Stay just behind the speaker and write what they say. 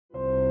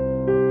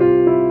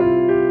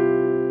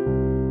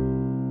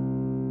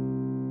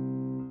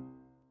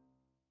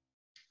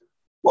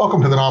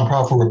Welcome to the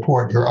Nonprofit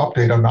Report, your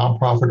update on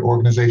nonprofit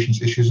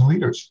organizations, issues, and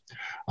leaders.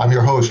 I'm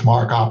your host,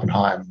 Mark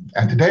Oppenheim,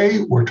 and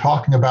today we're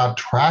talking about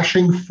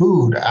trashing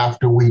food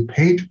after we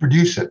pay to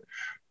produce it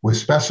with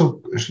special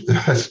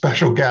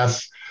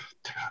guests,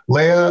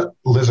 Leah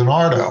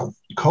Lizarondo,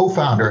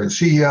 co-founder and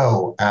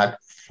CEO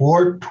at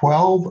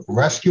 412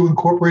 Rescue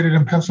Incorporated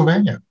in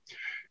Pennsylvania,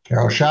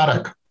 Carol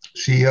Shattuck,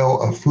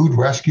 CEO of Food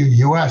Rescue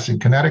US in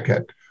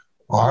Connecticut,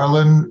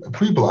 Arlan,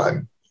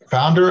 Preblud,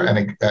 founder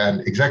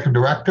and executive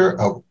director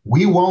of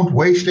We Won't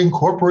Waste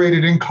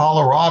Incorporated in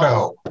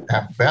Colorado,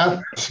 and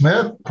Beth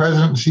Smith,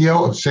 president and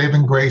CEO of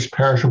Saving Grace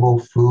Perishable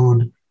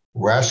Food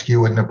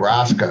Rescue in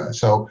Nebraska.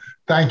 So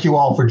thank you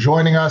all for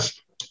joining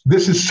us.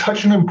 This is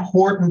such an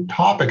important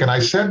topic, and I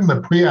said in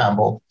the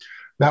preamble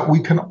that we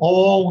can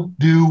all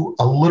do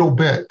a little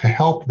bit to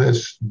help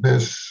this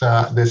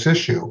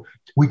issue.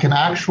 We can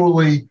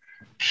actually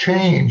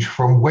change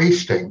from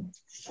wasting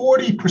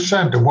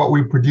 40% of what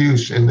we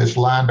produce in this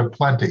land of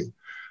plenty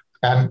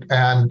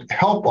and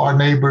help our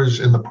neighbors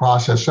in the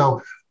process.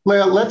 So,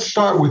 Leah, let's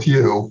start with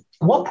you.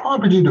 What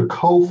prompted you to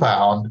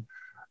co-found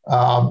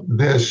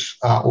this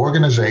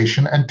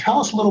organization, and tell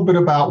us a little bit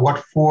about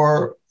what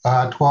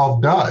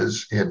 412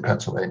 does in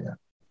Pennsylvania?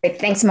 Great.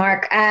 Thanks,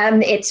 Mark.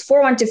 It's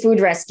 412 Food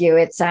Rescue.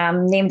 It's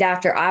named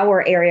after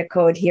our area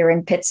code here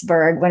in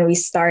Pittsburgh when we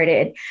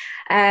started.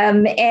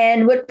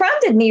 And what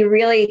prompted me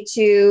really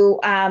to,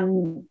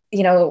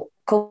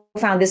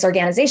 co-found this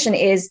organization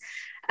is,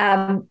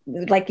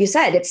 like you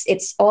said,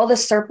 it's all the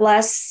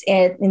surplus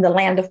in the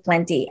land of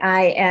plenty.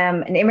 I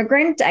am an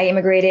immigrant. I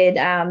immigrated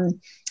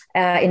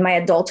in my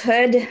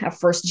adulthood, a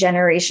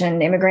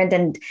first-generation immigrant.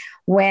 And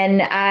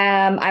when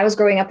I was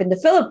growing up in the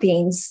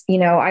Philippines,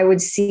 I would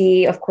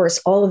see, of course,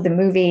 all of the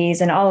movies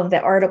and all of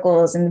the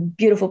articles and the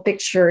beautiful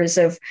pictures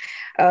of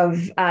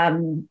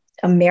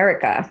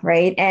America,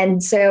 right?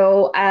 And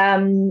so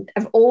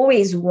I've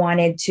always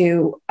wanted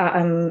to,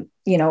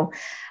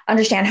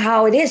 understand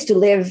how it is to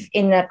live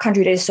in a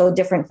country that is so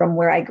different from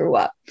where I grew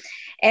up.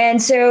 And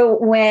so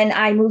when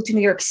I moved to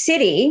New York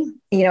City,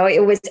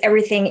 it was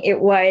everything.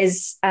 It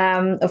was,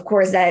 of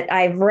course, that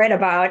I've read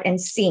about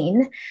and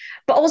seen,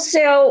 but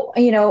also,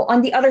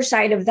 on the other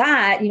side of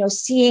that,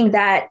 seeing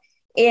that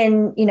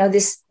in,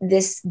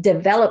 this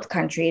developed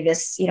country,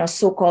 this,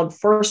 so-called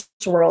first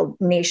world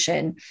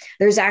nation,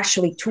 there's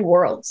actually two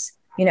worlds,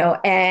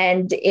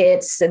 and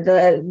it's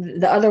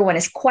the other one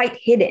is quite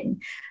hidden.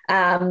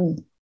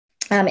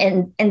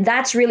 And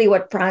that's really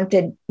what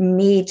prompted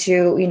me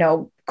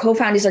to,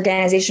 co-found this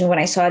organization when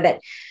I saw that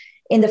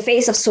in the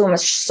face of so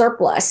much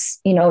surplus,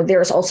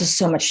 there's also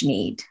so much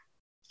need.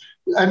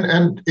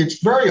 And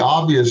it's very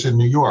obvious in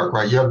New York,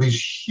 right? You have these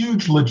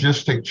huge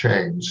logistic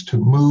chains to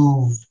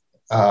move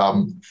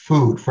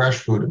food, fresh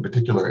food in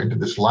particular, into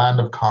this land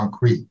of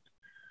concrete,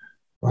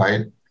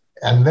 right?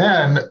 And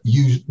then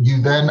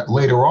you then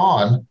later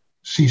on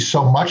see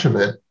so much of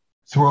it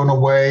thrown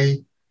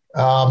away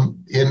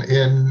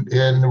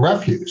in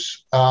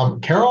refuse.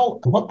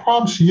 Carol, what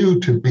prompts you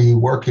to be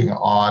working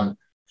on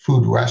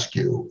food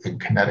rescue in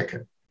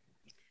Connecticut?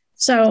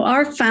 So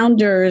our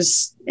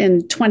founders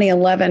in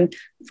 2011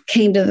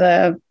 came to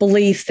the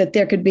belief that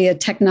there could be a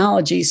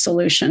technology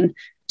solution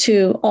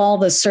to all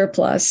the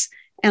surplus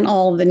and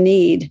all the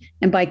need.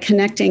 And by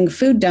connecting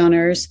food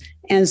donors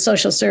and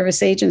social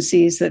service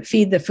agencies that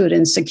feed the food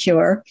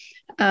insecure,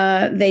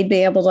 they'd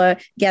be able to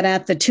get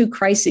at the two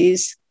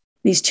crises,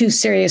 these two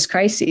serious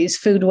crises,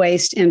 food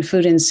waste and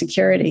food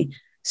insecurity.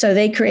 So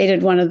they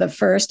created one of the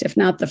first, if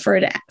not the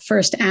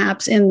first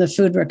apps in the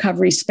food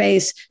recovery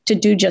space to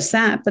do just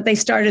that. But they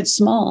started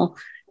small.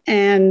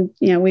 And,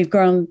 we've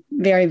grown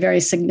very,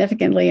 very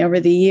significantly over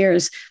the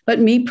years. But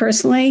me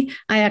personally,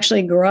 I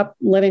actually grew up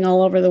living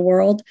all over the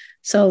world.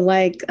 So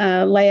like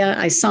Leah,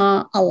 I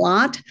saw a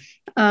lot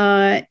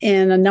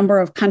in a number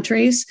of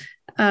countries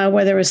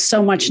where there was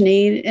so much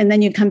need. And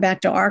then you come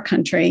back to our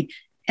country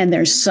and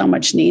there's so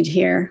much need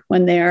here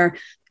when there are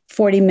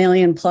 40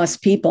 million plus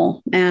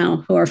people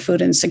now who are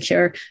food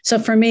insecure. So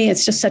for me,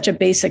 it's just such a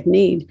basic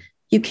need.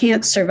 You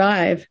can't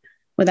survive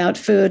without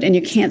food, and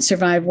you can't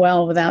survive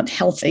well without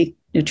healthy,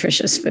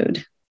 nutritious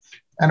food.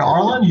 And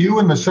Arlan, you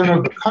in the center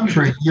of the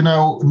country,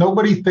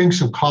 nobody thinks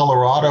of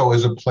Colorado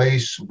as a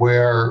place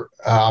where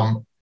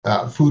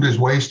food is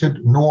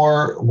wasted,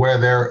 nor where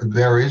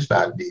there is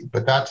that need.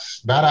 But that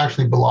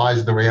actually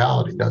belies the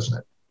reality, doesn't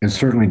it? It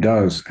certainly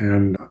does.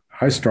 And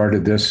I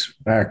started this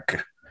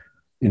back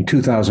in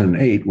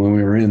 2008 when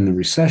we were in the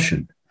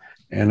recession.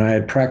 And I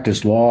had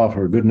practiced law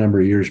for a good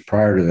number of years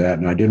prior to that.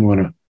 And I didn't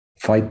want to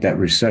fight that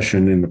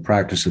recession in the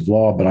practice of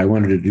law, but I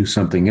wanted to do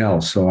something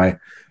else. So I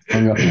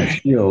hung up my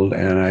shield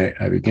and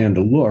I began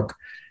to look.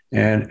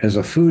 And as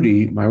a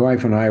foodie, my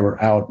wife and I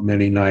were out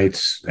many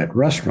nights at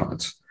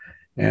restaurants.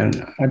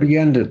 And I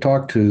began to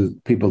talk to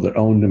people that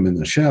owned them and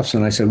the chefs.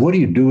 And I said, what do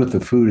you do with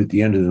the food at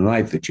the end of the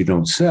night that you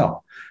don't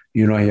sell?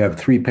 You have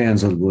 3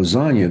 pans of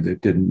lasagna that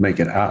didn't make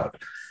it out.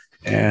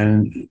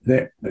 And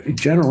they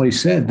generally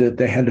said that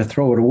they had to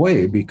throw it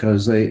away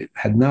because they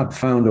had not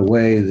found a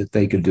way that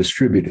they could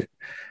distribute it.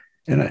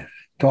 And I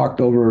talked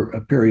over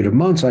a period of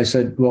months. I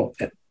said, well,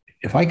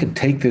 if I could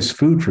take this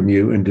food from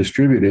you and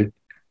distribute it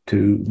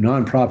to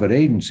nonprofit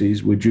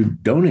agencies, would you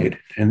donate it?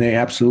 And they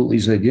absolutely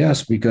said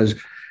yes, because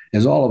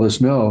as all of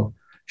us know,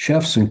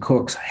 chefs and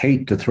cooks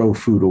hate to throw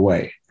food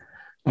away.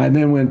 I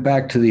then went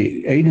back to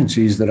the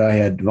agencies that I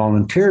had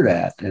volunteered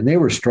at, and they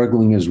were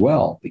struggling as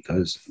well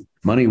because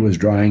money was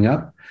drying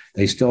up.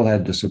 They still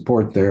had to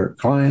support their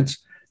clients.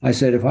 I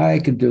said, if I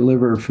could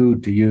deliver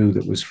food to you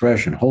that was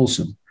fresh and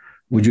wholesome,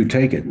 would you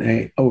take it? And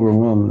they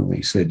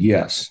overwhelmingly said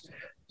yes.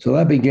 So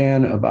that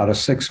began about a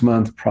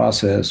 6-month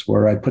process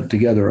where I put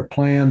together a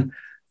plan,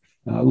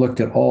 looked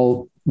at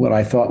all what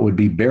I thought would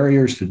be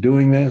barriers to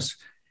doing this.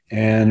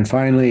 And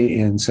finally,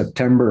 in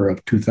September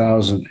of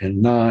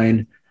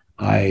 2009,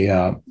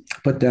 I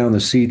put down the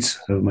seats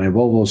of my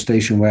Volvo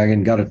station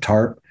wagon, got a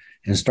tarp,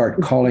 and start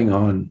calling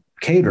on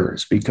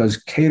caterers, because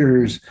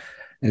caterers,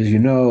 as you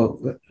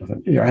know,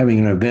 you're having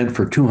an event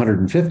for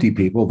 250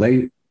 people,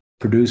 they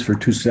produce for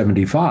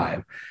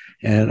 275.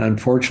 And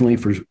unfortunately,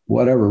 for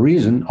whatever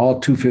reason, all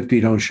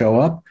 250 don't show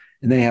up,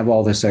 and they have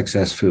all this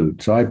excess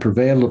food. So I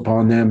prevailed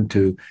upon them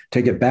to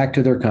take it back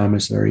to their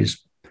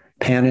commissaries,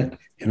 pan it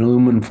in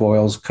aluminum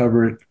foils,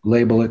 cover it,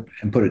 label it,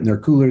 and put it in their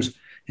coolers,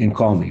 and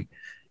call me.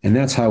 And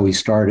that's how we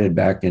started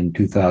back in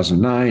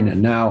 2009.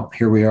 And now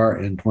here we are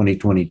in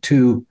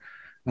 2022.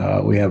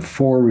 We have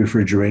 4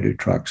 refrigerated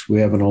trucks. We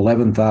have an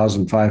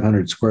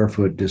 11,500 square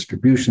foot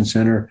distribution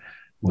center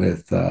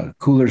with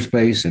cooler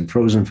space and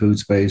frozen food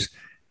space.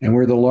 And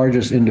we're the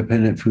largest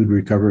independent food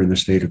recovery in the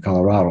state of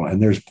Colorado.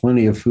 And there's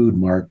plenty of food,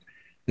 Mark,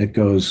 that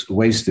goes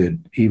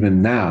wasted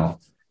even now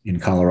in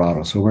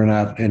Colorado. So we're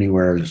not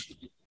anywhere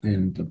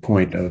in the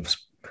point of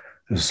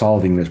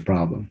solving this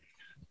problem.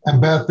 And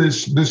Beth,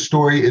 this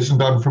story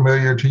isn't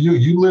unfamiliar to you.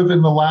 You live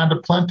in the land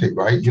of plenty,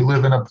 right? You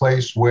live in a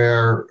place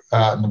where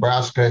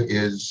Nebraska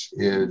is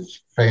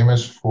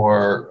famous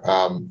for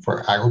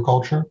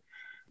agriculture,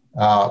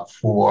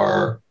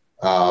 for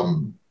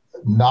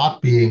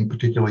not being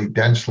particularly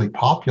densely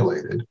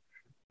populated,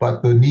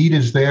 but the need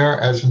is there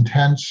as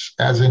intense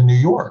as in New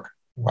York,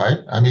 right?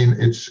 I mean,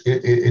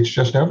 it's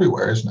just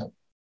everywhere, isn't it?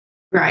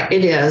 Right,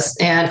 it is.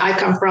 And I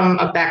come from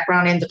a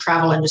background in the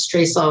travel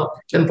industry, so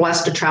I've been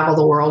blessed to travel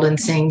the world and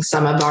seeing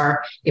some of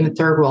our even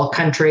third world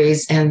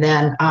countries. And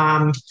then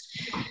I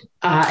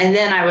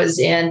was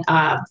in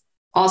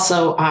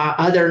also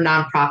other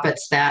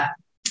nonprofits that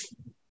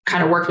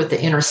kind of worked with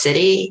the inner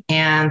city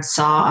and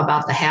saw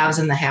about the haves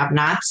and the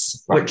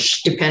have-nots,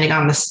 which depending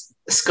on the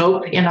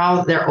scope,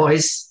 there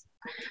always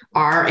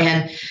are.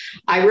 And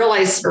I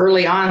realized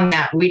early on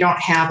that we don't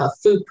have a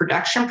food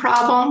production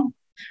problem.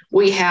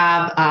 We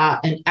have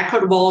an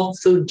equitable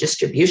food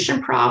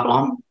distribution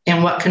problem.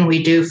 And what can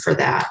we do for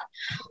that?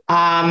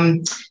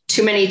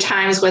 Too many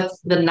times with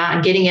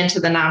getting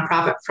into the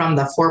nonprofit from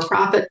the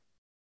for-profit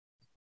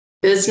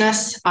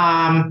business,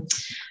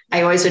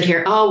 I always would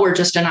hear, oh, we're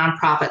just a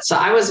nonprofit. So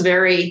I was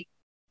very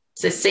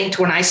succinct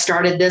when I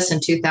started this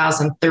in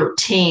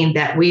 2013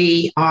 that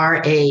we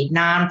are a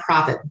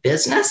nonprofit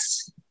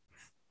business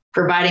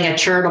providing a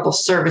charitable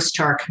service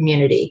to our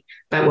community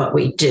by what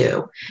we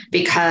do,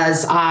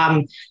 because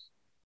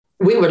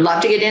we would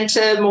love to get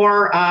into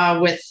more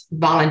with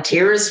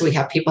volunteers. We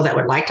have people that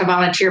would like to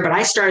volunteer, but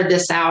I started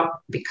this out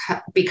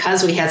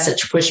because we had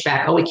such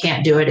pushback. Oh, we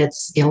can't do it.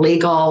 It's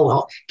illegal.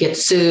 We'll get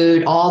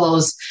sued. All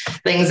those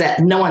things that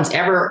no one's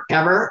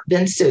ever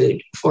been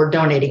sued for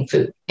donating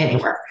food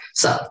anywhere.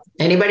 So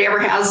anybody ever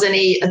has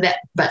any of that,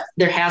 but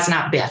there has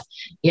not been.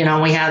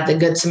 We have the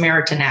Good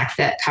Samaritan Act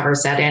that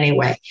covers that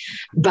anyway.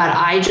 But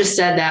I just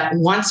said that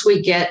once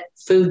we get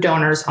food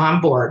donors on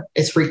board,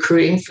 it's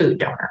recruiting food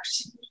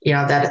donors.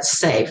 That it's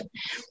safe,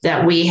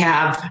 that we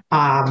have,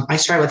 I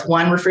started with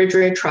 1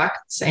 refrigerated truck,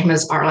 same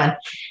as Arlan,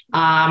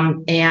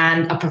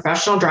 and a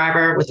professional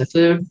driver with a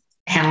food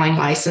handling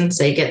license.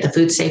 They get the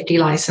food safety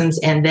license.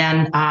 And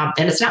then, and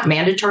it's not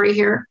mandatory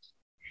here,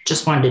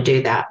 just wanted to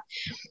do that.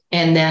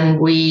 And then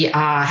we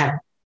have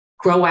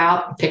grow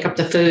out, pick up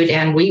the food,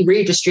 and we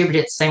redistribute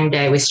it the same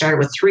day. We started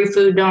with 3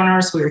 food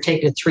donors. We were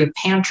taking to 3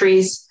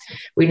 pantries.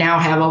 We now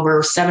have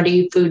over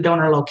 70 food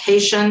donor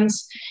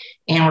locations.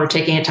 And we're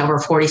taking it to over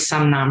 40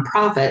 some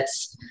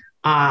nonprofits,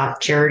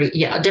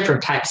 charity,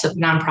 different types of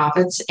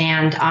nonprofits.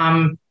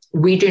 And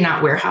we do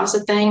not warehouse a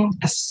thing.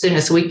 As soon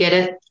as we get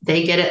it,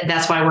 they get it.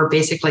 That's why we're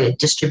basically a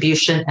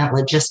distribution and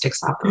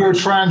logistics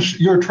operation.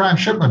 Your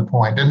transshipment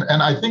point.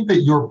 And I think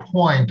that your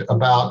point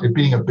about it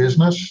being a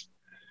business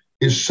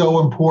is so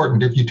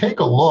important. If you take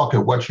a look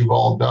at what you've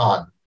all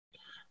done,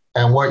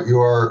 and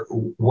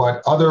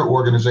what other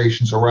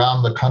organizations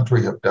around the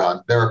country have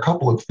done, there are a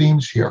couple of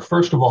themes here.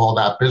 First of all,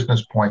 that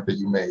business point that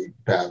you made,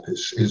 Beth,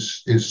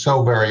 is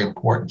so very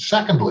important.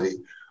 Secondly,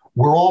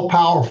 we're all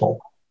powerful.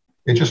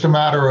 It's just a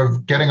matter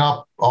of getting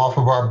up off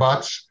of our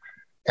butts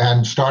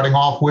and starting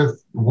off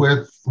with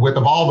a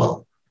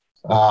Volvo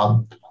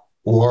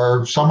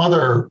or some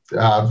other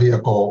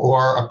vehicle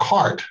or a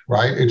cart,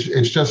 right?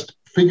 It's just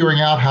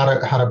figuring out how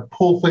to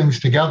pull things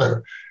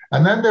together.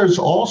 And then there's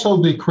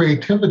also the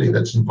creativity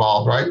that's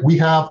involved, right?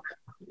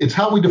 It's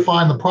how we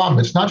define the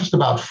problem. It's not just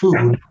about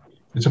food.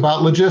 It's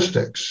about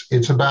logistics.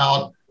 It's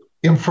about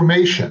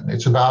information.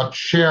 It's about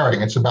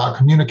sharing. It's about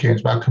communicating.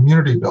 It's about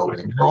community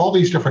building. There are all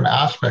these different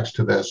aspects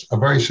to this, a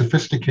very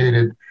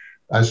sophisticated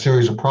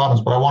series of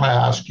problems. But I want to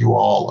ask you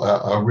all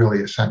a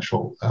really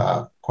essential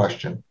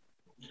question.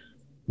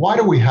 Why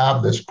do we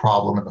have this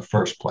problem in the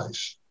first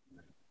place?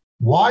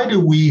 Why do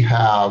we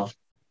have,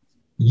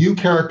 you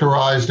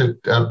characterized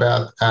it,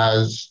 Beth,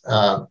 as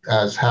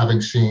having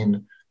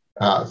seen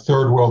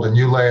third world, and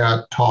you,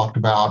 Leah, talked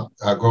about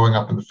growing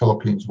up in the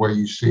Philippines where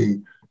you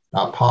see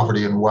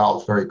poverty and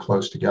wealth very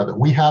close together.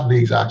 We have the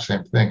exact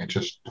same thing. It's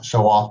just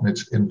so often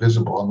it's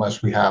invisible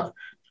unless we have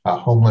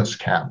homeless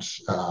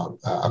camps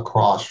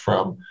across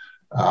from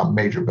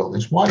major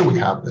buildings. Why do we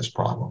have this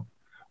problem?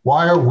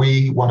 Why are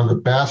we one of the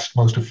best,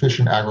 most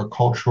efficient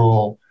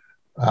agricultural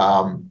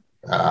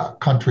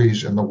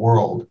countries in the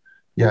world,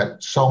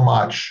 yet so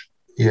much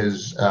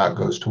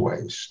goes to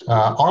waste?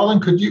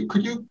 Arlan, could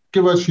you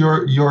give us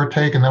your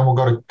take, and then we'll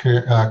go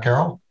to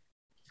Carol?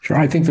 Sure.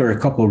 I think there are a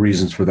couple of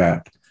reasons for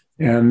that.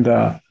 And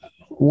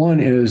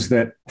one is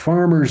that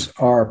farmers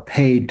are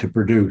paid to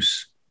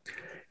produce,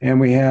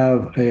 and we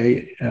have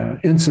a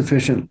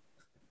insufficient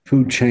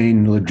food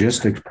chain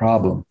logistics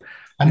problem.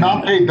 And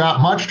not paid that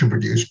much to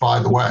produce, by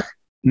the way.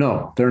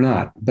 No, they're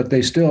not, but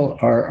they still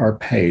are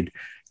paid.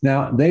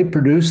 Now, they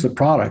produce the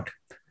product,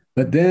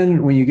 but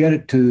then when you get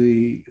it to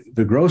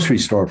the grocery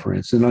store, for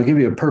instance, I'll give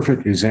you a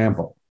perfect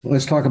example.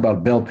 Let's talk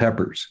about bell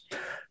peppers.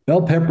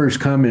 Bell peppers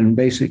come in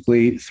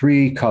basically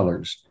three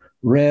colors: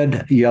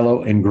 red,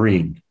 yellow, and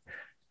green.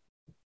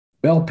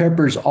 Bell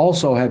peppers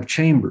also have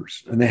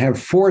chambers, and they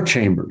have 4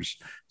 chambers.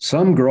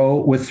 Some grow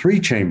with 3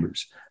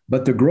 chambers,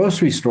 but the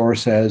grocery store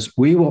says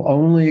we will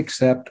only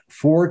accept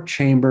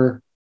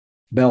 4-chamber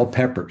bell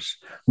peppers.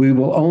 We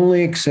will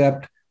only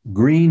accept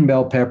green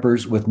bell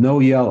peppers with no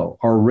yellow,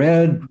 or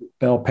red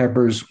bell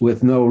peppers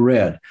with no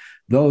red.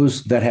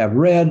 Those that have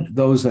red,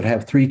 those that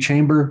have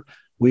 3-chamber,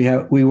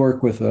 we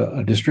work with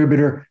a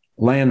distributor,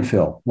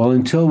 landfill. Well,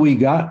 until we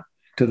got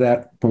to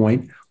that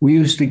point, we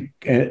used to,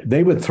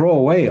 they would throw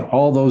away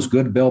all those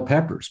good bell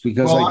peppers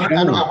because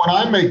and when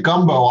I make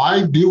gumbo,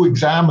 I do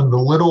examine the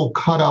little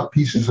cut up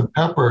pieces of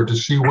pepper to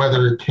see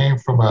whether it came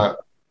from a.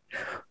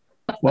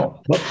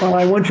 Well,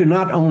 I want you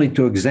not only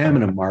to examine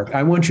them, Mark,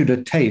 I want you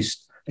to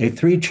taste a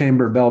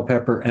 3-chamber bell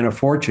pepper and a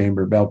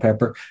 4-chamber bell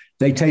pepper.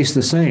 They taste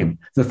the same.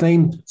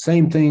 The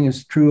same thing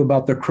is true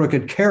about the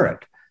crooked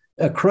carrot.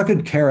 A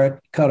crooked carrot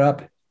cut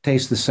up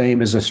tastes the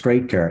same as a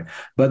straight carrot,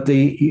 but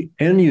the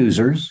end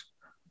users,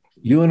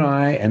 you and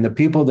I, and the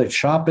people that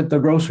shop at the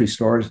grocery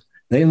stores,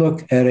 they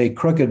look at a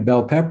crooked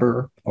bell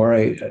pepper or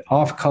a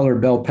off-color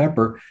bell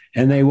pepper,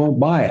 and they won't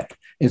buy it.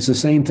 It's the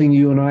same thing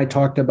you and I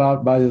talked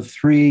about by the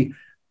 3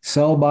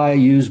 sell by,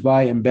 use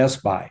by, and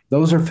best buy.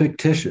 Those are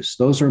fictitious.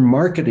 Those are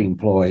marketing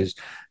ploys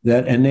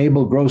that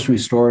enable grocery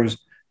stores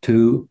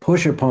to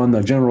push upon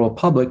the general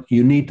public.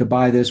 You need to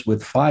buy this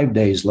with 5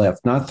 days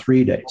left, not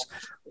 3 days.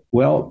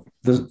 Well,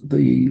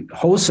 the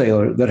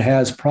wholesaler that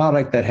has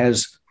product that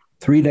has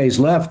 3 days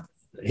left,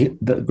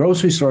 the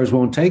grocery stores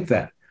won't take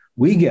that.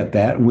 We get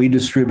that and we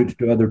distribute it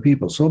to other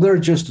people. So there are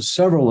just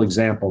several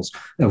examples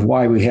of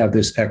why we have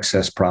this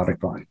excess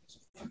product line.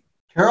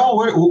 Carol,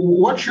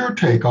 what's your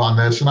take on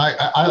this? And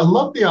I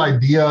love the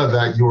idea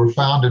that you were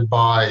founded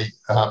by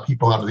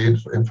people out of the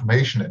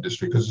information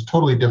industry, because it's a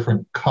totally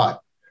different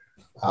cut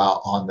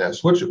on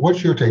this.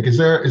 What's your take? Is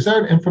there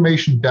an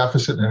information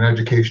deficit and an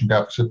education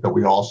deficit that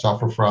we all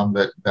suffer from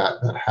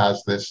that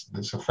has this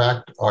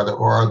effect, or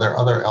are there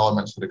other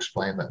elements that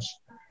explain this?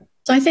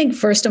 So I think,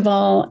 first of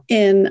all,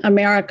 in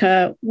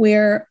America,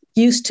 we're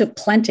used to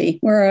plenty.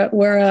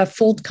 We're a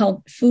food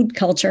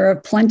culture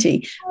of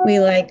plenty. We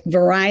like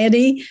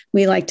variety.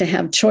 We like to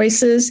have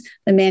choices.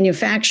 The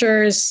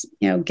manufacturers,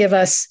 give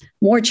us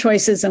more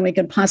choices than we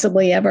could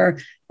possibly ever,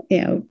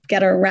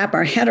 wrap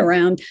our head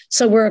around.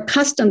 So we're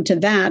accustomed to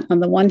that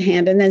on the one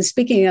hand. And then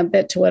speaking a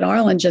bit to what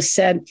Arlan just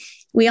said,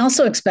 we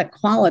also expect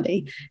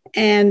quality.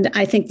 And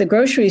I think the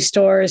grocery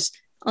stores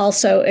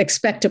also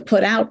expect to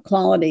put out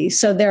quality.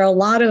 So there are a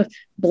lot of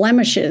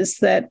blemishes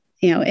that,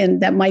 and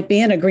that might be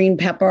in a green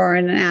pepper or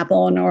in an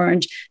apple and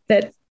orange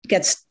that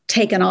gets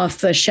taken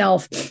off the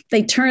shelf.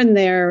 They turn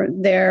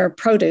their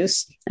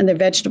produce and their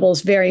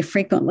vegetables very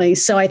frequently.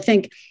 So I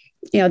think,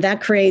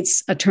 that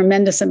creates a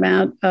tremendous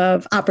amount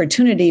of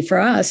opportunity for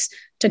us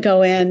to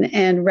go in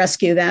and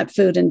rescue that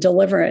food and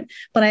deliver it.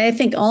 But I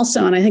think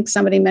also, and I think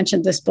somebody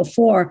mentioned this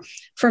before,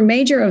 for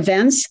major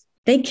events,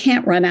 they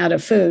can't run out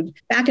of food.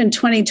 Back in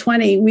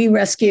 2020, we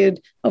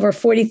rescued over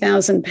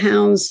 40,000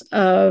 pounds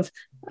of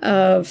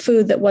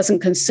food that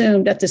wasn't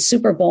consumed at the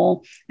Super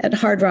Bowl at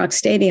Hard Rock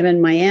Stadium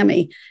in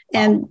Miami.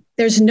 And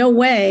there's no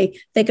way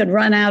they could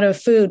run out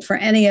of food for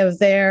any of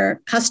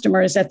their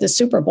customers at the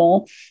Super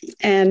Bowl.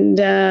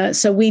 And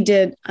so we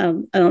did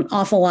an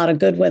awful lot of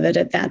good with it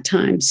at that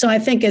time. So I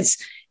think it's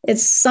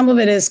some of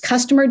it is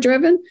customer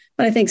driven,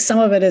 but I think some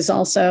of it is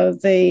also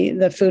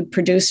the food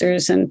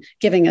producers and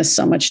giving us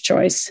so much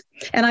choice.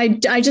 And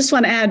I just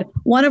want to add,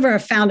 one of our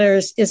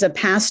founders is a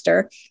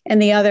pastor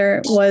and the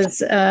other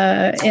was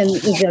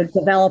is a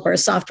developer,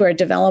 software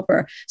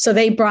developer. So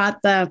they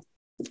brought the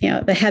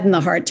the head and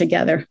the heart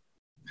together.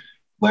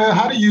 Leah,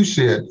 how do you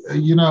see it?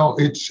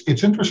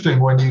 It's interesting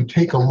when you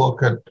take a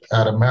look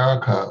at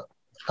America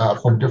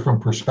from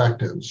different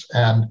perspectives,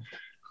 and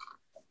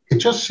it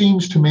just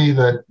seems to me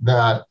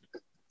that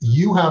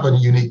you have a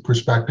unique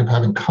perspective,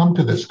 having come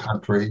to this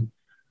country,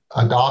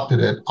 adopted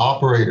it,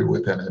 operated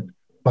within it,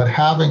 but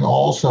having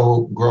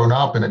also grown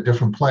up in a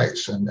different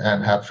place and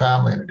have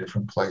family in a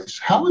different place.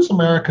 How is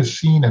America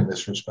seen in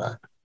this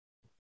respect?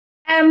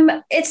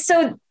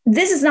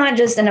 This is not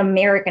just an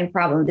American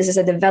problem. This is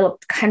a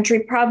developed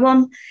country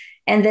problem.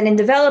 And then in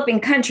developing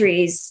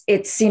countries,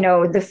 it's,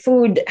 the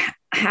food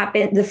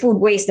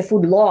waste, the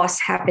food loss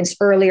happens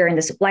earlier in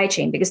the supply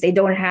chain because they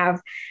don't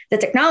have the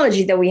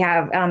technology that we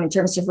have in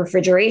terms of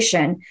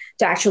refrigeration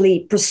to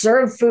actually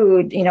preserve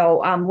food,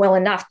 well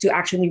enough to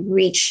actually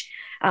reach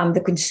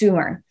the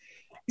consumer.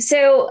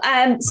 So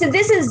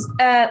this is,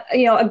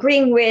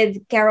 agreeing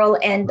with Carol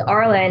and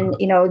Arlan,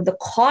 the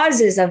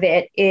causes of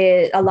it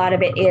is, a lot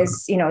of it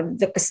is,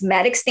 the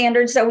cosmetic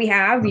standards that we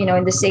have,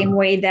 in the same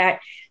way that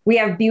we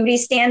have beauty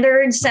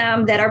standards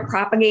that are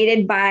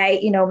propagated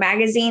by,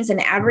 magazines and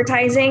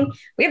advertising.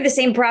 We have the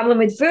same problem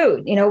with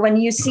food. When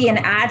you see an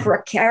ad for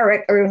a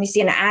carrot or when you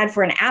see an ad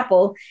for an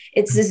apple,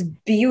 it's this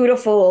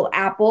beautiful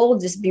apple,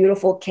 this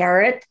beautiful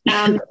carrot.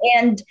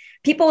 And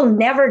people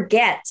never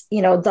get,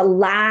 the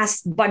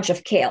last bunch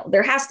of kale.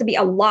 There has to be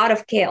a lot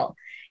of kale.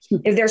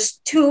 If there's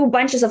 2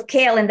 bunches of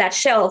kale in that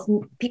shelf,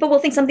 people will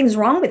think something's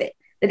wrong with it,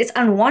 that it's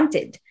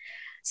unwanted.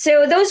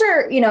 So those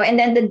are, and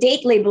then the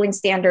date labeling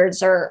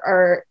standards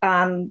are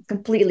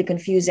completely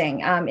confusing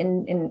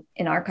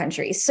in our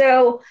country.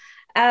 So,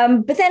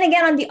 but then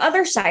again, on the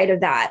other side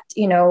of that,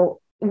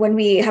 when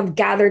we have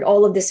gathered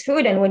all of this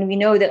food and when we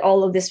know that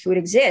all of this food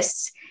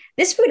exists,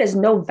 this food has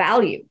no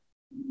value,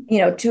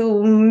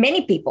 to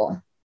many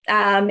people.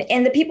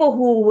 And the people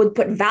who would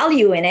put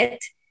value in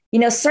it,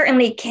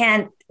 certainly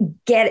can't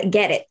get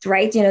it,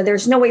 right?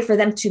 There's no way for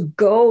them to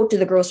go to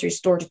the grocery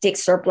store to take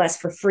surplus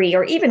for free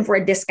or even for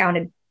a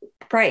discounted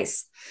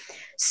price.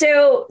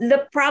 So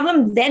the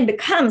problem then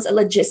becomes a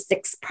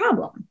logistics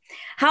problem.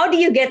 How do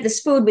you get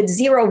this food with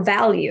zero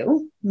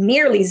value,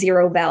 nearly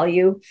zero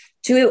value,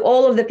 to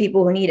all of the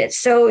people who need it?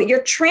 So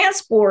your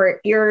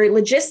transport, your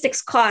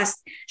logistics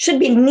cost should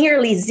be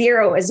nearly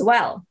zero as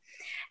well.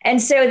 And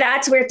so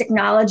that's where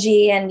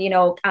technology and,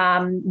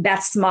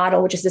 Beth's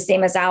model, which is the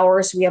same as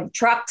ours. We have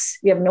trucks,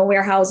 we have no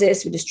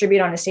warehouses, we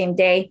distribute on the same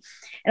day.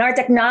 And our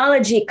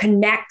technology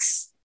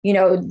connects,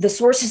 the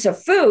sources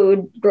of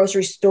food,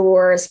 grocery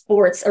stores,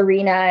 sports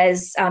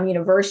arenas,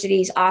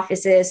 universities,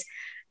 offices,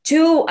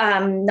 to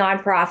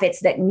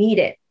nonprofits that need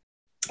it.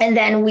 And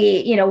then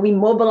we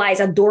mobilize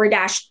a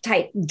DoorDash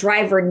type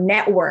driver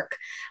network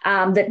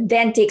that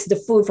then takes the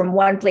food from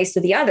one place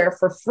to the other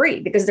for free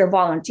because they're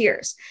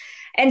volunteers.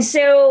 And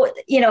so,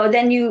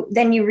 then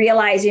you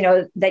realize,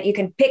 that you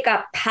can pick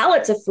up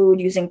pallets of food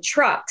using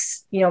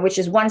trucks, which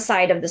is one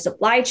side of the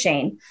supply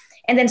chain,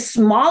 and then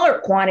smaller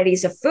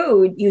quantities of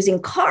food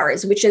using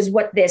cars, which is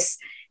what this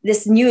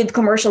new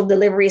commercial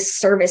delivery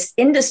service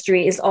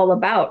industry is all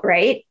about,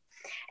 right?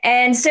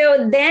 And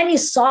so then you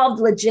solve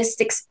the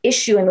logistics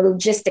issue and the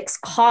logistics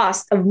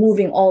cost of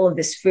moving all of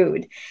this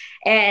food.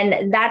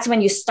 And that's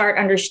when you start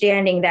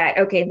understanding that,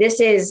 okay,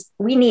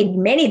 we need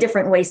many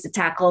different ways to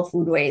tackle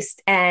food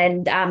waste.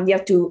 And you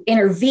have to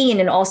intervene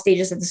in all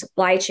stages of the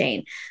supply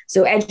chain.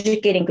 So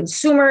educating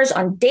consumers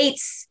on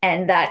dates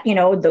and that,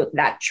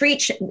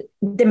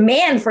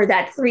 demand for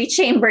that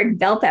 3-chambered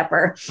bell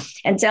pepper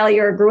and tell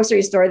your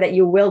grocery store that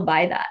you will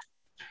buy that.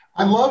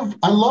 I love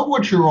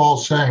what you're all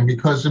saying,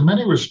 because in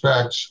many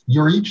respects,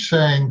 you're each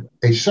saying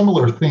a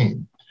similar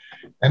theme.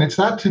 And it's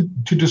that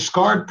to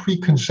discard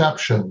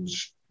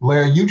preconceptions.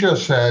 Leah, you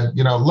just said,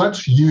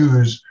 let's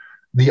use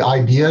the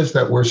ideas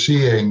that we're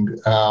seeing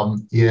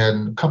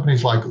in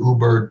companies like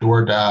Uber,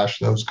 DoorDash,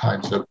 those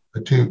kinds of,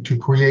 to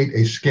create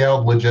a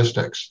scaled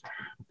logistics.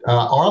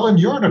 Arlan,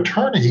 you're an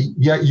attorney,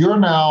 yet you're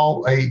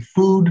now a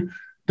food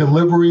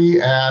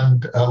delivery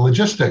and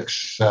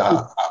logistics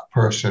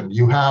person.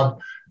 You have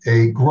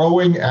a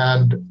growing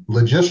and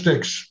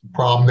logistics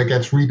problem that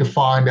gets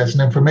redefined as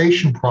an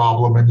information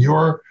problem in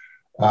your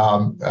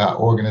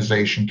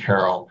organization,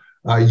 Carol.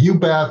 You,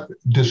 Beth,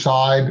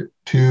 decide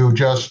to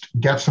just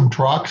get some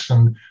trucks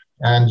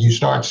and you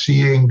start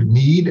seeing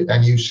need,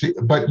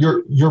 and but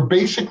you're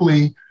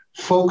basically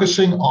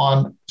focusing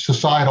on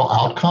societal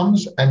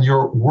outcomes and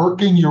you're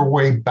working your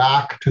way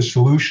back to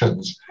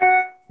solutions.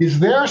 Is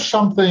there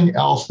something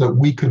else that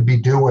we could be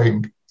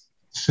doing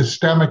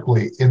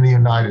systemically in the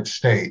United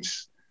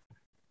States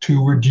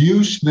to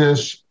reduce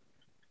this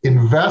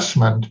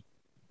investment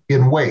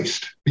in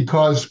waste?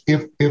 Because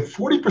if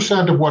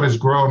 40% of what is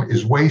grown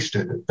is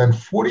wasted, then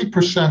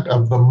 40%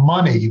 of the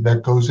money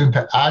that goes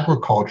into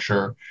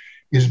agriculture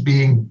is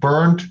being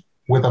burnt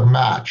with a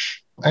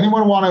match.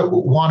 Anyone want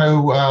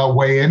to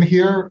weigh in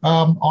here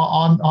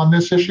on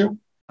this issue?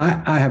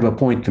 I have a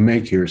point to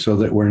make here, so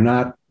that we're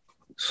not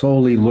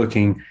solely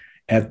looking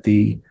at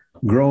the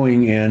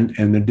growing end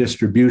and the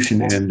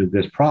distribution end of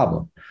this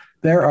problem.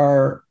 There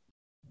are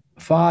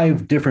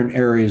 5 different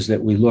areas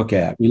that we look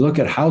at. We look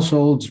at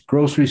households,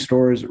 grocery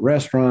stores,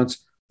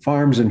 restaurants,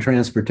 farms, and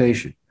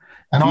transportation.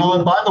 And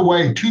Arlan, by the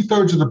way,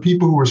 2/3 of the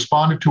people who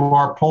responded to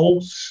our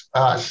polls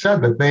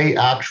said that they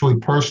actually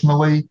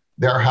personally,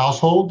 their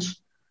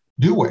households,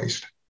 do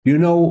waste. Do you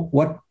know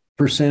what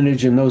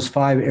percentage in those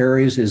 5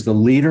 areas is the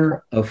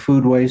leader of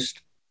food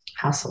waste?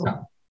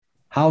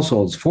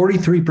 Households.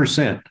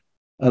 43%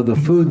 of the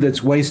food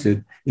that's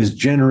wasted is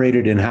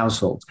generated in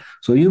households.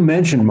 So you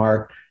mentioned,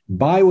 Mark,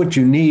 buy what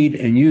you need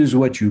and use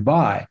what you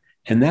buy.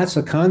 And that's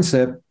a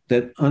concept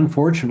that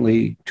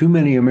unfortunately too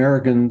many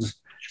Americans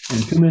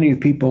and too many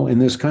people in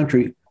this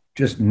country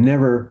just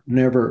never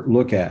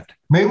look at.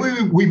 Maybe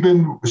we've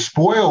been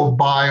spoiled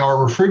by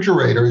our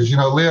refrigerators. You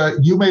know, Leah,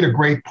 you made a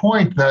great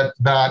point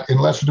that in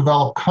less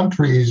developed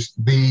countries,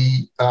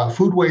 the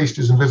food waste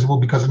is invisible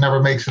because it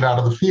never makes it out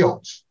of the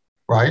fields,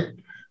 right?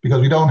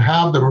 Because we don't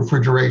have the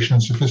refrigeration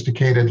and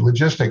sophisticated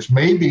logistics.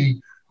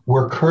 Maybe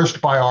we're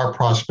cursed by our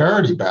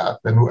prosperity, Beth,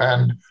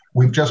 and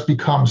we've just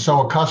become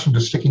so accustomed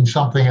to sticking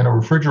something in a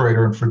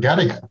refrigerator and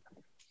forgetting it.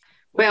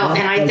 Well,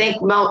 and I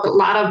think a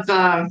lot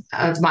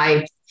of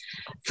my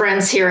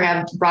friends here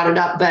have brought it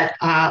up, but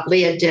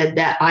Leah did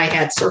that. I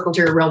had circled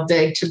here real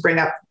big to bring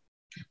up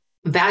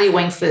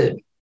valuing food.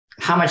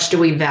 How much do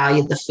we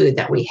value the food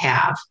that we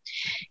have?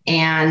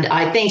 And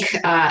I think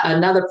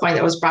another point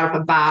that was brought up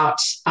about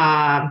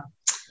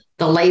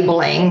the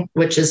labeling,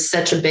 which is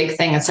such a big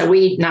thing. And so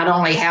we not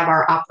only have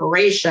our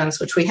operations,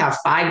 which we have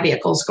 5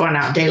 vehicles going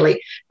out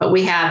daily, but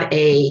we have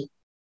a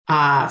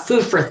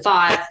food for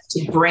thought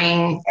to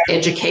bring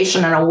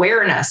education and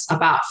awareness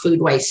about food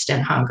waste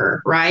and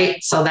hunger,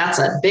 right? So that's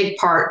a big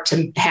part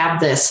to have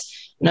this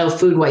no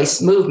food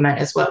waste movement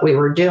is what we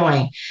were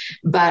doing.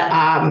 But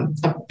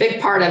a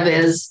big part of it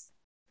is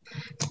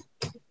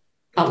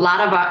a lot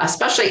of,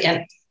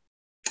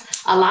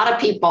 a lot of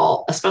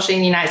people, especially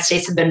in the United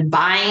States, have been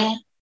buying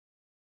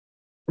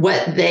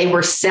what they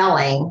were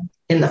selling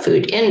in the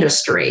food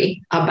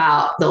industry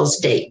about those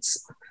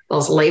dates,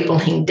 those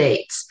labeling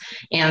dates.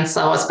 And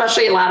so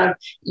especially a lot of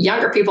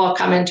younger people have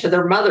come into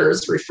their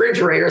mother's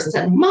refrigerators and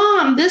said,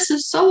 Mom, this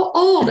is so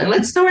old and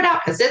let's throw it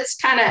out because it's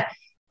kind of,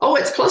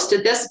 it's close to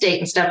this date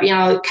and stuff. You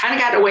know, kind of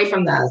got away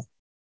from the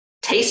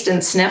taste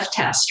and sniff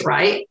test,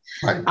 right?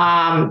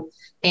 Right.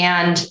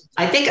 And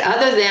I think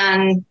other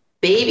than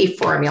baby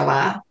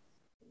formula,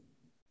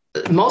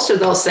 most of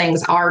those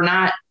things are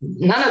not,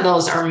 none of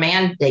those are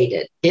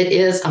mandated. It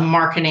is a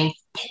marketing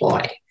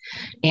ploy.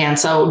 And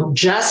so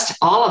just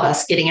all of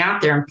us getting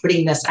out there and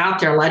putting this out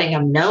there, letting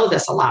them know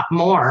this a lot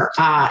more,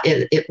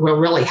 it will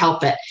really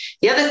help it.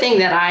 The other thing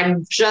that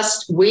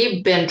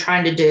we've been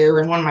trying to do,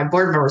 and one of my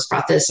board members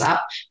brought this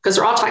up, because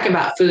we're all talking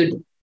about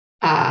food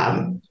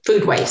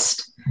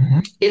waste. Mm-hmm.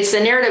 It's the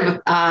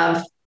narrative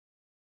of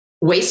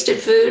wasted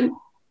food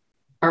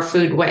or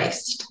food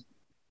waste.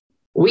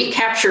 We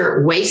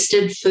capture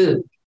wasted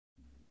food.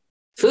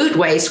 Food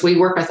waste, we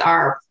work with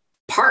our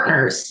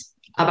partners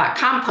about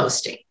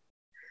composting.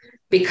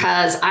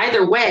 Because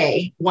either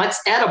way,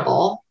 what's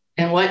edible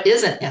and what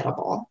isn't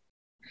edible,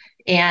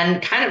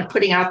 and kind of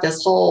putting out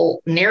this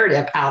whole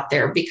narrative out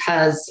there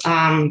because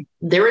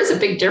there is a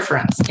big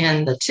difference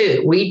in the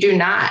two. We do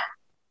not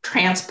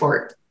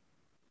transport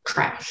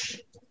trash,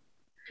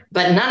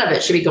 but none of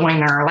it should be going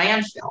to our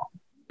landfill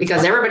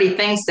because everybody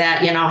thinks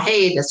that, you know,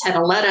 hey, this head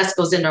of lettuce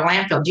goes into a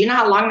landfill. Do you know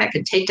how long that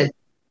could take to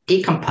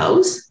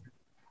decompose?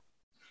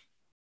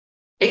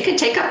 It can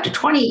take up to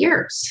 20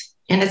 years.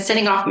 And it's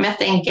sending off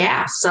methane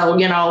gas. So,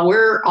 you know,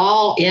 we're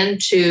all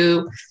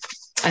into,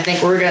 I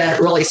think we're going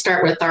to really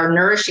start with our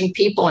nourishing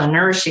people and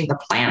nourishing the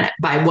planet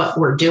by what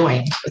we're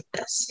doing with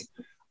this.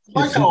 I'd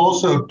like to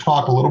also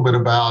talk a little bit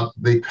about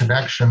the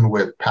connection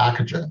with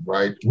packaging,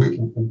 right?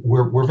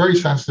 We're very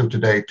sensitive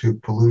today to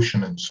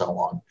pollution and so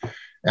on.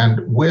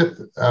 And with,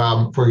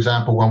 for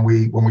example, when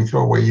we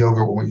throw away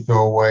yogurt, when we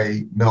throw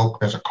away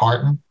milk, there's a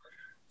carton,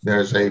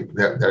 there's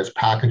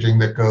packaging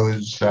that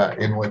goes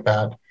in with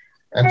that.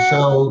 And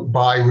so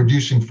by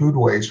reducing food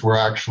waste, we're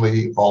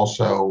actually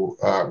also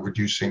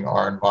reducing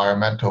our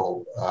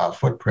environmental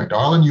footprint.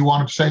 Arlan, you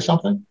wanted to say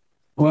something?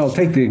 Well,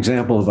 take the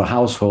example of a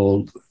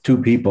household,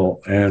 2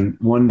 people, and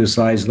one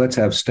decides, let's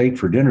have steak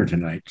for dinner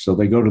tonight. So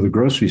they go to the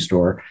grocery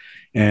store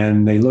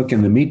and they look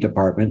in the meat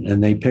department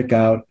and they pick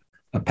out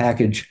a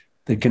package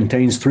that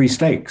contains 3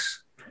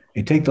 steaks.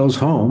 They take those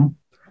home,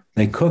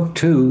 they cook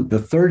 2, the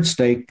 3rd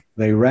steak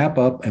they wrap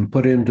up and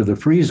put into the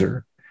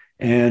freezer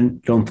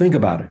and don't think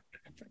about it.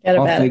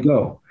 Off they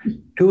go.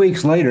 2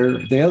 weeks later,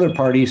 the other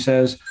party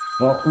says,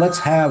 well, let's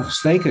have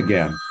steak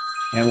again.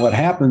 And what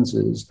happens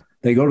is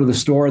they go to the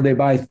store, they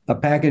buy a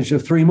package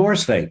of 3 more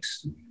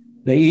steaks.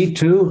 They eat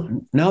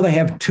 2. Now they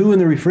have 2 in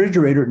the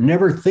refrigerator,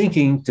 never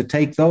thinking to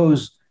take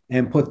those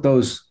and put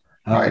those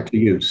to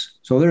use.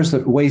 So there's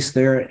the waste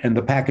there and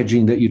the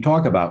packaging that you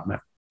talk about,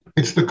 Matt.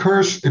 It's the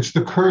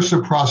curse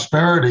of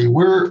prosperity.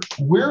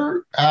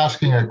 We're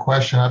asking a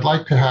question. I'd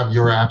like to have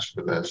your answer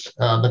to this.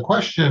 The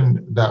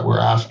question that we're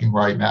asking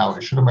right now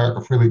is, should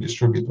America freely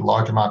distribute the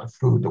large amount of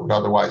food that would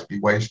otherwise be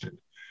wasted?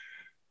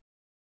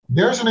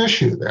 There's an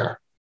issue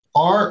there.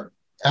 Are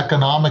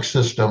economic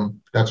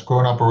system that's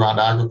grown up around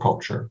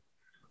agriculture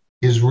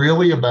is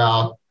really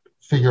about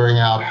figuring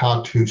out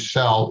how to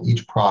sell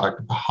each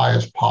product at the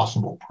highest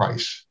possible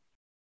price.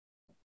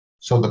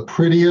 So the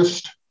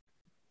prettiest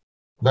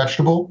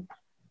vegetable,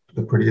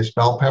 the prettiest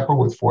bell pepper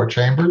with 4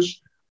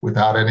 chambers,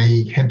 without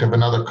any hint of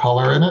another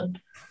color in it,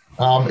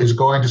 is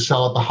going to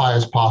sell at the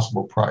highest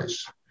possible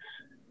price.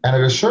 And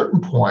at a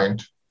certain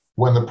point,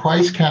 when the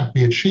price can't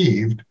be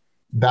achieved,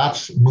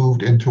 that's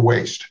moved into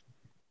waste.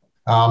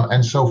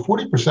 And so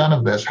 40%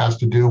 of this has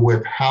to do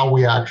with how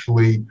we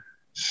actually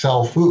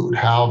sell food,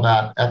 how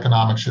that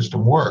economic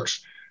system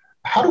works.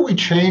 How do we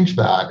change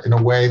that in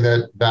a way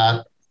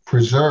that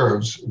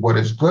preserves what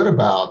is good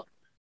about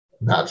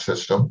that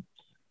system,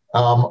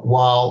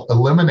 while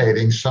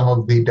eliminating some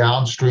of the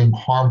downstream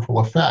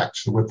harmful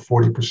effects with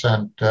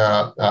 40%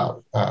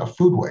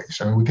 food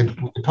waste? I mean, we could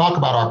talk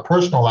about our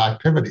personal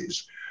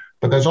activities,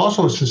 but there's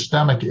also a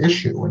systemic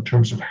issue in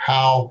terms of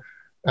how,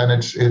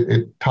 and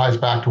it ties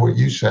back to what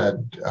you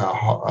said,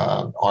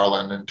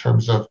 Arlan, in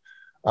terms of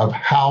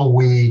how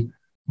we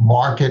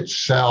market,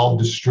 sell,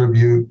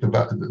 distribute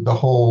the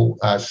whole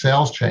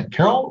sales chain.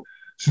 Carol,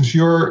 since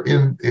you're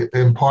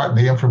in part in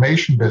the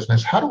information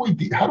business, how do we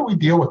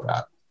deal with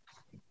that?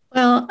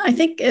 Well, I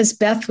think as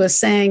Beth was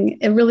saying,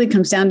 it really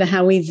comes down to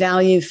how we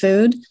value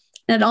food.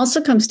 And it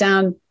also comes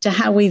down to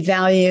how we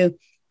value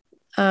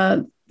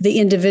the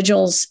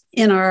individuals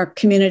in our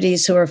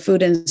communities who are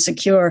food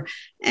insecure.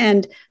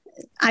 And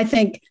I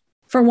think,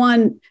 for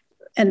one,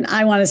 and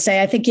I want to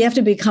say, I think you have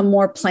to become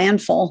more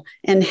planful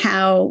in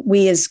how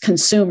we as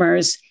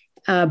consumers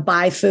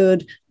buy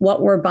food,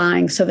 what we're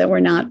buying, so that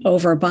we're not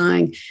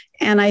overbuying.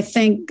 And I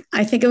think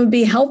it would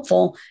be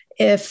helpful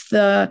if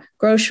the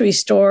grocery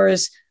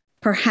stores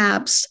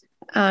perhaps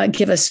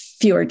give us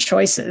fewer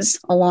choices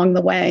along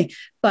the way.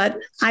 But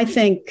I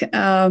think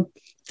there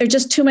are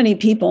just too many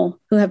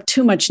people who have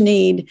too much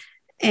need,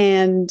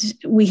 and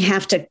we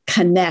have to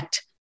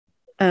connect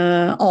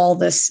all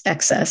this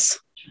excess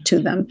to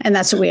them. And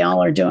that's what we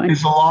all are doing.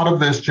 Is a lot of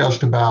this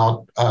just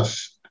about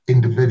us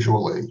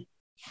individually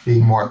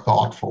being more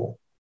thoughtful?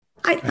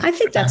 I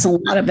think that's a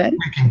lot of it.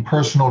 Making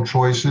personal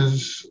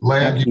choices.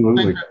 Leah, do you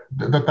think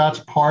that that's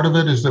part of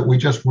it, is that we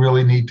just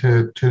really need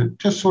to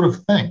just sort of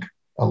think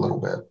a little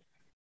bit?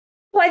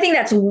 Well, I think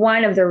that's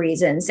one of the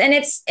reasons. And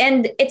it's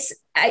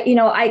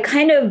I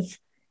kind of,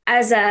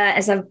 as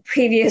a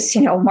previous,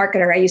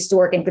 marketer, I used to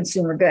work in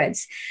consumer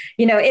goods.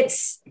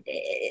 It's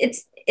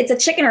a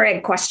chicken or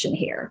egg question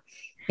here.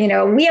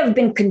 We have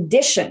been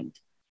conditioned,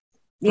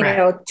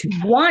 to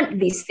want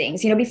these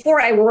things.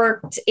 Before I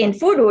worked in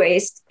food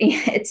waste,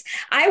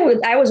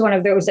 I was one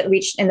of those that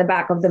reached in the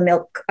back of the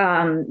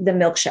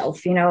milk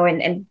shelf,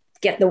 and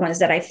get the ones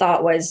that I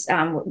thought was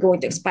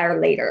going to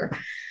expire later.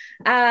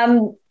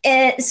 And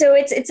so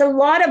it's a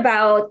lot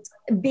about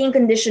being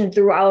conditioned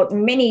throughout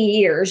many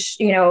years,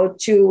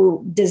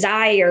 to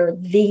desire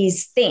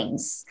these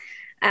things.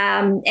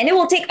 And it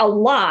will take a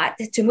lot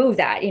to move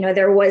that.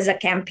 There was a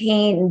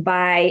campaign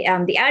by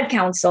the Ad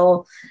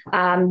Council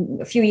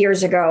a few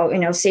years ago,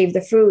 Save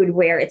the Food,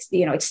 where it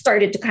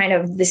started to kind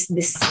of this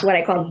what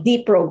I call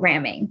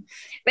deprogramming.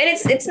 But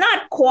it's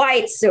not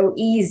quite so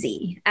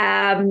easy.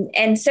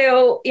 And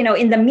so,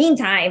 in the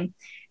meantime,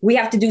 we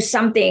have to do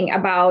something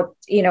about,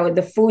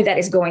 the food that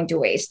is going to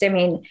waste. I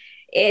mean,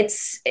 the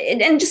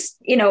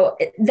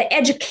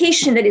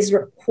education that is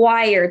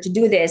required to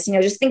do this,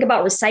 just think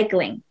about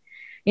recycling.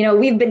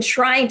 We've been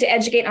trying to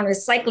educate on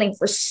recycling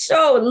for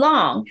so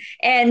long,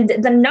 and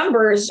the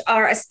numbers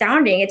are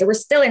astounding. We're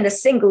still in the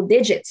single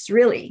digits,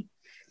 really.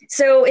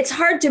 So it's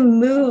hard to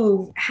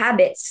move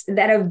habits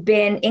that have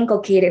been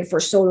inculcated for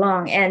so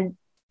long. And,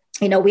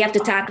 we have to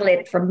tackle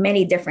it from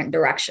many different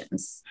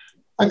directions.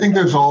 I think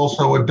there's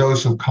also a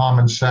dose of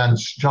common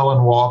sense.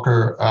 Jellen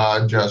Walker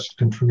just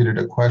contributed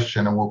a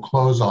question, and we'll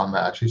close on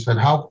that. She said,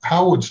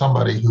 how would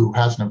somebody who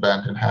has an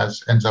event and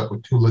ends up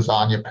with 2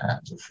 lasagna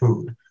pans of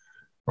food,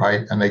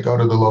 right? And they go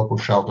to the local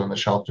shelter, and the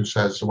shelter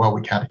says, well,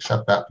 we can't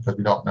accept that because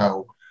we don't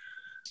know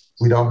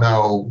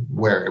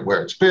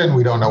where it's been.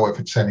 We don't know if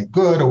it's any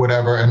good or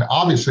whatever. And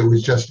obviously it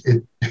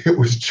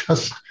was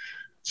just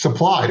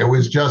supplied. It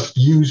was just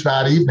used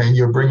that evening.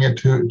 You bring it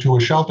to a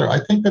shelter.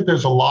 I think that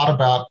there's a lot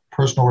about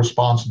personal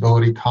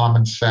responsibility,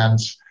 common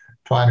sense,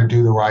 trying to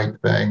do the right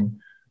thing,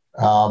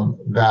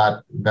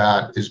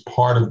 that is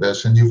part of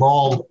this. And you've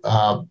all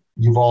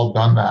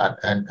done that,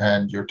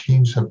 and your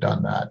teams have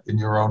done that in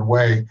your own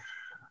way.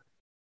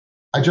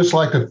 I'd just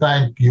like to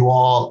thank you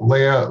all.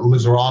 Leah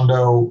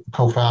Lizarondo,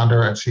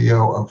 co-founder and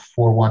CEO of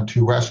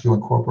 412 Rescue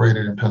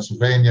Incorporated in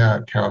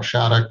Pennsylvania. Carol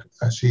Shattuck,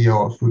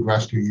 CEO of Food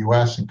Rescue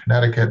US in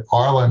Connecticut.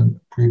 Arlan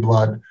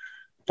Preblud,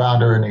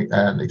 founder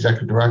and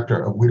executive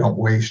director of We Don't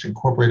Waste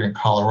Incorporated in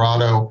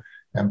Colorado.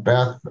 And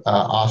Beth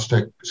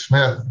Ostick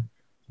Smith,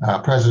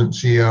 president and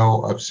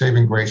CEO of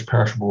Saving Grace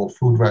Perishable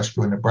Food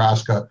Rescue in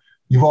Nebraska.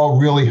 You've all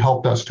really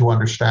helped us to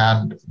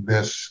understand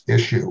this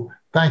issue.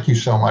 Thank you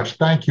so much.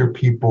 Thank your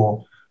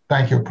people.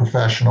 Thank your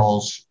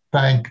professionals.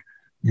 Thank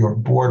your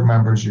board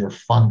members, your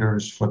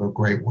funders for the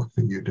great work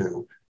that you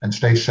do. And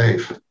stay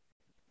safe.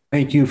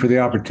 Thank you for the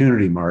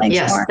opportunity, Mark. Thanks,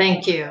 Yes, Mark.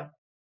 thank you.